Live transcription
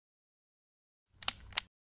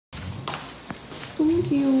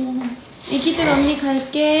귀여워. 애기들 언니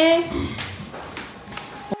갈게.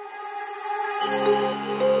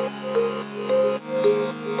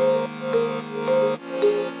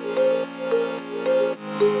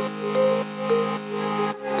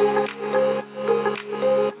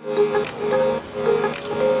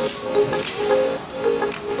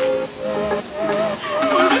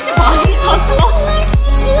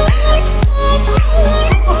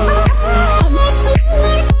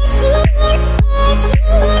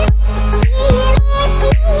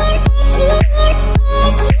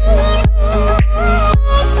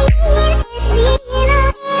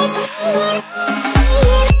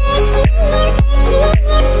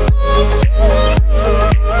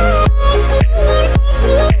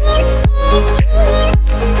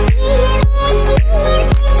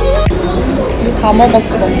 다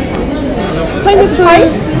먹었어. 파인애플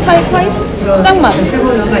파이 짱맛.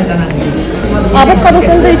 아보카도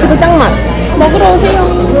샌드위치도 짱맛. 먹으러 오세요.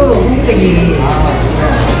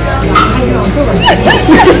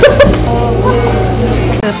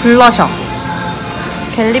 블러셔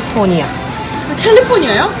캘리포니아.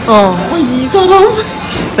 캘리포니아야? 이 사람?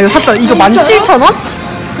 내가 샀다. 이거 17,000원?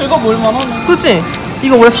 그거 뭘만 하네. 그치?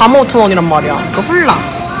 이거 원래 45,000원이란 말이야. 이거 훌라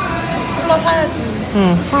사야지.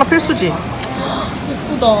 응, 훌라 필수지.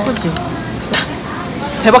 예쁘다. 그치?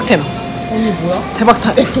 대박템. 언니 뭐야?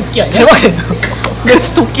 대박템. 도끼 아니야? 대박템.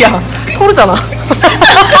 그래서 도끼야. 토르잖아.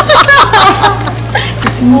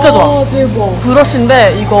 진짜 좋아. 대박.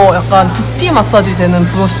 브러쉬인데 이거 약간 두피 마사지 되는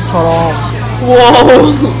브러쉬처럼.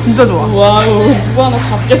 와우. 진짜 좋아. 와우. 누구 하나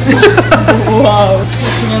잡겠어. 와우.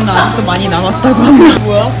 그냥 아직도 많이 남았다고 하는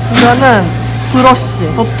뭐야? 이거는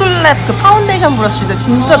브러쉬. 더툴랩 그 파운데이션 브러쉬인데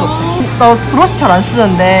진짜 좋다. 나 브러쉬 잘 안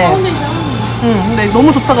쓰는데. 파운데이션? 응, 근데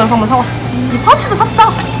너무 좋다 그래서 한번 사봤어. 이 파우치도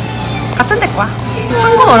샀어. 같은 데 거야.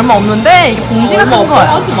 산 건 얼마 없는데 이게 봉지가 큰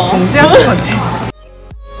거야. 하지 마. 봉지가 큰 거지.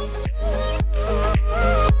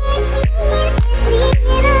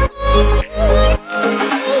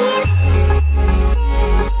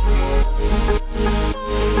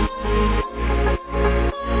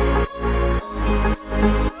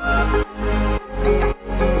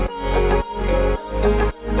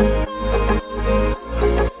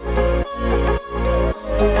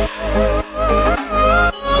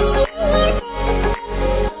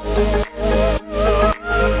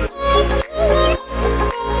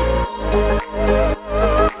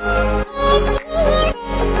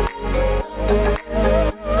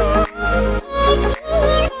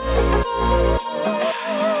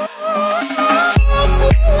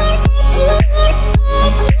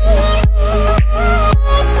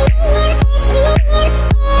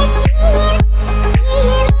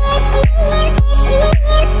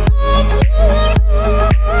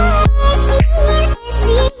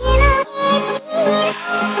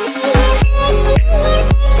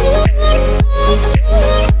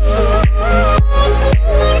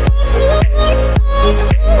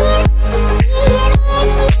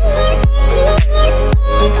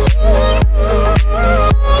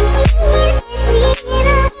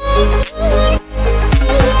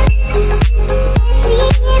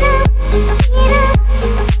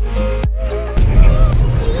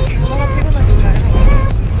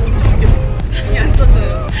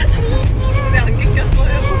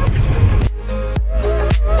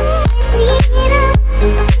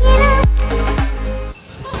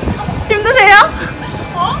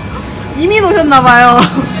 봐요.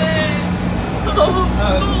 네, 저 너무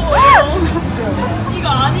무서워요. 이거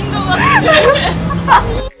아닌 것 같아.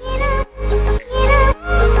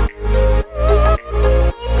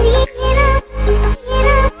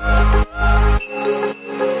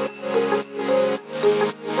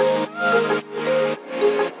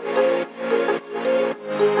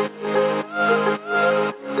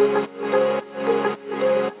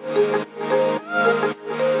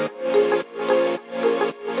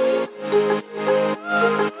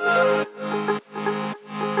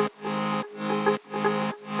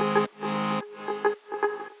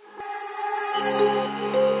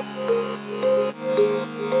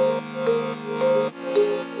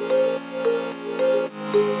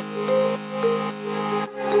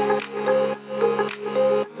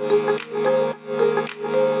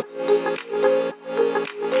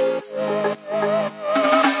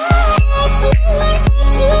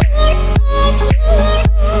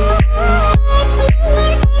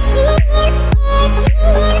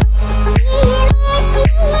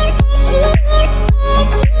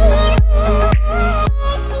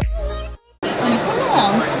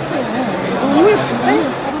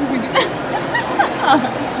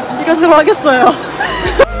 이것으로 하겠어요.